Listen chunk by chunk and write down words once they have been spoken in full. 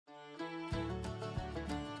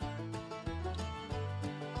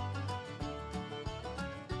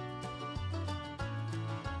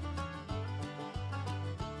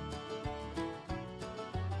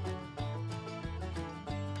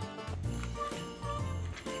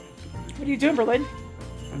What are you doing, Berlin?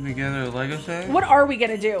 Putting together a Lego set. What are we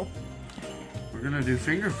gonna do? We're gonna do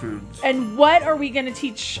finger foods. And what are we gonna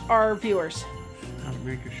teach our viewers? How to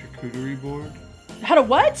make a charcuterie board. How to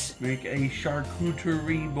what? Make a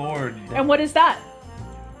charcuterie board. And what is that?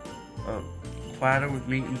 A platter with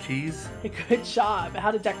meat and cheese. Good job.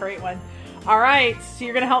 How to decorate one. All right, so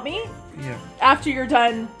you're gonna help me? Yeah. After you're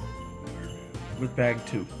done With bag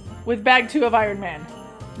 2. with bag 2 of Iron Man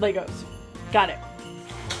Legos. Got it.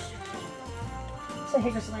 So hey,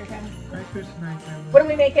 Kris and Larry family. Hi, Kris and Larry family. What are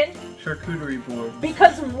we making? Charcuterie board.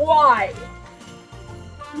 Because why?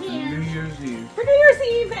 New Year's Eve. For New Year's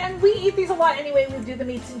Eve, and we eat these a lot anyway. We do the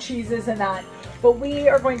meats and cheeses and that. But we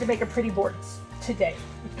are going to make a pretty board today.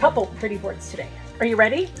 A couple pretty boards today. Are you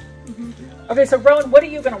ready? Mm-hmm. Okay, so Rowan, what are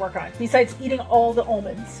you going to work on besides eating all the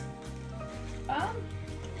almonds?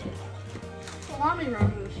 Salami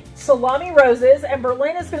roses. Salami roses, and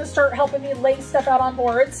Berlin is going to start helping me lay stuff out on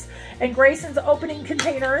boards, and Grayson's opening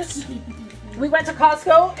containers. We went to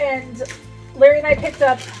Costco, and Larry and I picked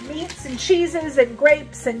up meats and cheeses and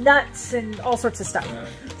grapes and nuts and all sorts of stuff.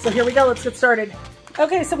 So here we go, let's get started.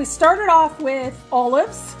 Okay, so we started off with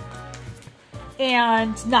olives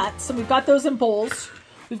and nuts, and we've got those in bowls.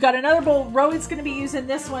 We've got another bowl. Rowan's going to be using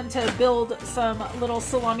this one to build some little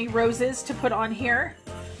salami roses to put on here.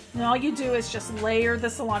 And all you do is just layer the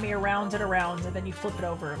salami around and around, and then you flip it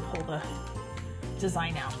over and pull the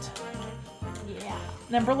design out. Yeah. And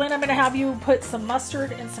then Berlin, I'm going to have you put some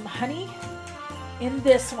mustard and some honey in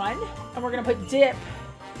this one, and we're going to put dip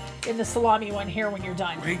in the salami one here when you're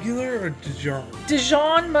done. Regular or Dijon?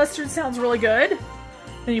 Dijon mustard sounds really good.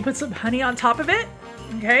 Then you put some honey on top of it,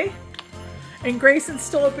 okay? And Grayson's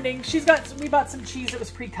still opening. We bought some cheese that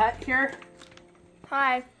was pre-cut here.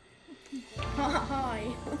 Hi. Hi.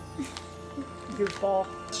 Goofball.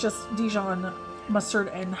 It's just Dijon mustard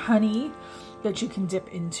and honey that you can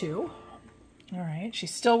dip into. All right,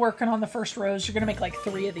 she's still working on the first rose. You're gonna make like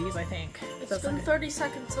 3 of these, I think. It's been 30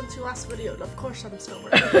 seconds since you last videoed. Of course I'm still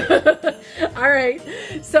working. All right,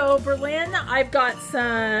 so Berlin, I've got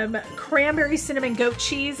some cranberry cinnamon goat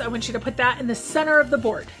cheese. I want you to put that in the center of the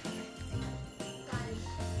board.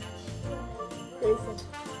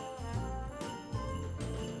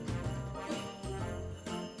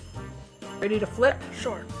 Ready to flip?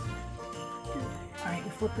 Sure. All right, you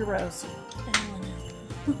flip your rose.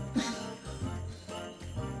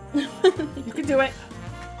 You can do it.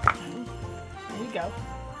 There you go.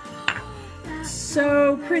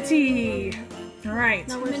 So pretty. All right.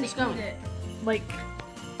 Now where's this going? Like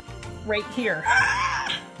right here.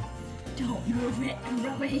 Don't move it. I'm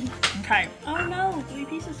rubbing. Okay. Oh no, 3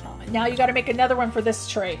 pieces fell. Now you got to make another one for this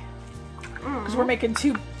tray. Because we're making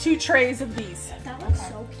two trays of these. That looks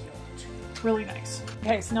so cute. Really nice.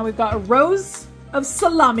 Okay, so now we've got a rose of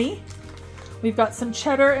salami. We've got some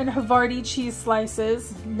cheddar and Havarti cheese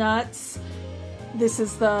slices, nuts. This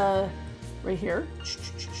is the, right here,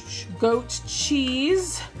 goat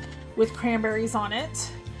cheese with cranberries on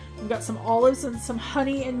it. We've got some olives and some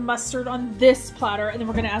honey and mustard on this platter, and then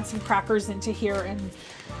we're gonna add some crackers into here and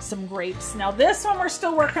some grapes. Now this one we're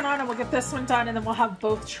still working on, and we'll get this one done, and then we'll have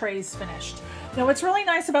both trays finished. Now what's really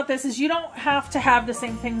nice about this is you don't have to have the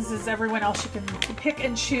same things as everyone else. You can pick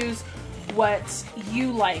and choose what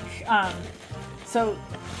you like. So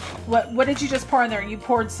what did you just pour in there? You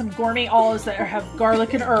poured some gourmet olives that have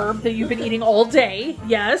garlic and herb that you've been eating all day.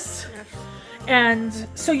 Yes. And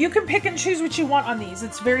so you can pick and choose what you want on these.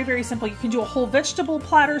 It's very, very simple. You can do a whole vegetable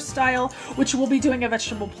platter style, which we'll be doing a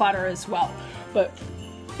vegetable platter as well. But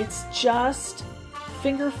it's just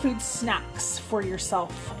finger food snacks for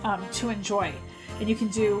yourself to enjoy. And you can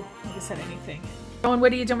do, like I said, anything. Oh, and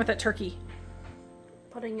what are you doing with that turkey?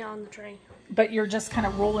 Putting it on the tray. But you're just kind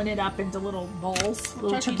of rolling it up into little balls,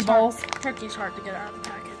 little turkey balls. Turkey's hard to get out of the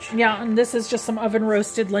package. Yeah, and this is just some oven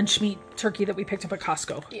roasted lunch meat turkey that we picked up at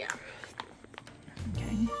Costco. Yeah.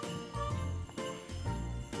 Okay.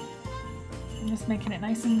 I'm just making it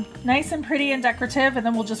nice and pretty and decorative, and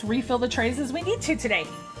then we'll just refill the trays as we need to today.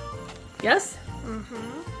 Yes?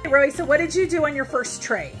 Mm-hmm. Hey, Roy, so what did you do on your first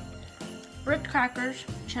tray? Red crackers,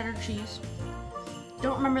 cheddar cheese.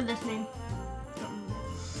 Don't remember this name.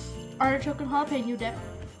 Artichoke and jalapeno dip.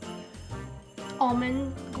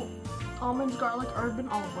 Almonds, garlic, herb, and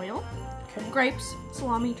olive oil. Okay. Grapes,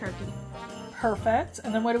 salami, turkey. Perfect.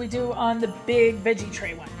 And then what do we do on the big veggie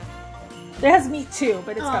tray one? It has meat too,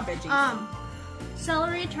 but it's got veggies.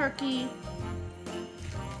 Celery, turkey.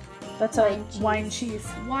 That's a wine cheese.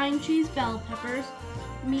 Wine cheese, bell peppers,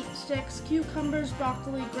 meat sticks, cucumbers,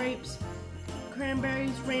 broccoli, grapes,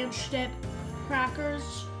 cranberries, ranch dip,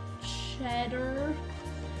 crackers, cheddar.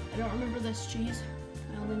 I don't remember this cheese.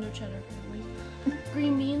 I only know cheddar apparently.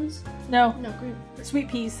 green beans. No, green. sweet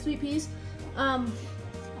peas. Sweet peas.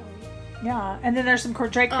 Yeah, and then there's some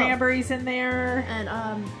dried cranberries in there,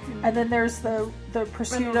 and then there's the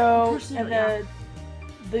prosciutto, and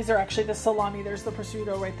these are actually the salami. There's the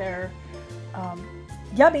prosciutto right there.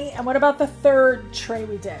 Yummy. And what about the third tray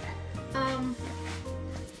we did?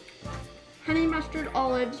 Honey mustard,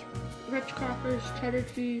 olives, rich crackers, cheddar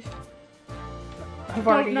cheese.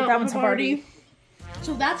 Havarti. That one's Havarti.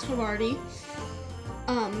 So that's Havarti.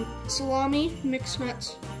 Salami, mixed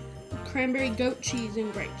nuts, cranberry, goat cheese,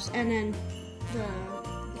 and grapes, and then the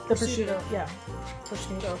prosciutto. Yeah,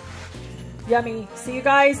 prosciutto. Yummy. See, you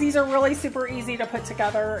guys, these are really super easy to put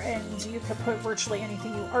together, and you can put virtually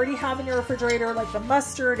anything you already have in your refrigerator, like the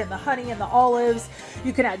mustard and the honey and the olives.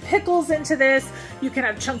 You can add pickles into this. You can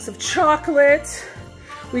have chunks of chocolate.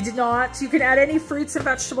 We did not. You can add any fruits and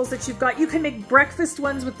vegetables that you've got. You can make breakfast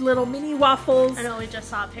ones with little mini waffles. I know, we just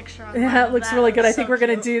saw a picture of Yeah, it looks really good. I think we're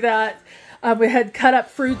going to do that. We had cut up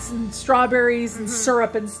fruits and strawberries and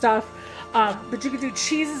syrup and stuff. But you can do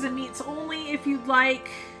cheeses and meats only if you'd like.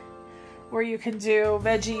 Or you can do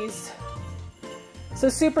veggies. So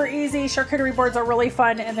super easy. Charcuterie boards are really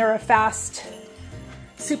fun, and they're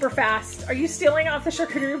super fast. Are you stealing off the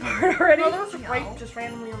charcuterie board already? No, there was a grape just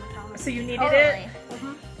randomly on the counter. So you needed it?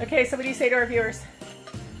 Okay, so what do you say to our viewers?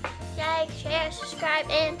 Like, share, subscribe,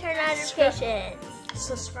 and turn on notifications.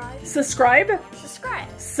 Subscribe. Subscribe? Subscribe.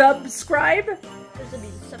 Subscribe? There's a B.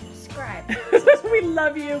 Subscribe. We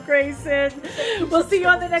love you, Grayson. We'll see you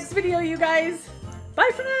on the next video, you guys. Bye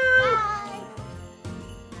for now. Bye.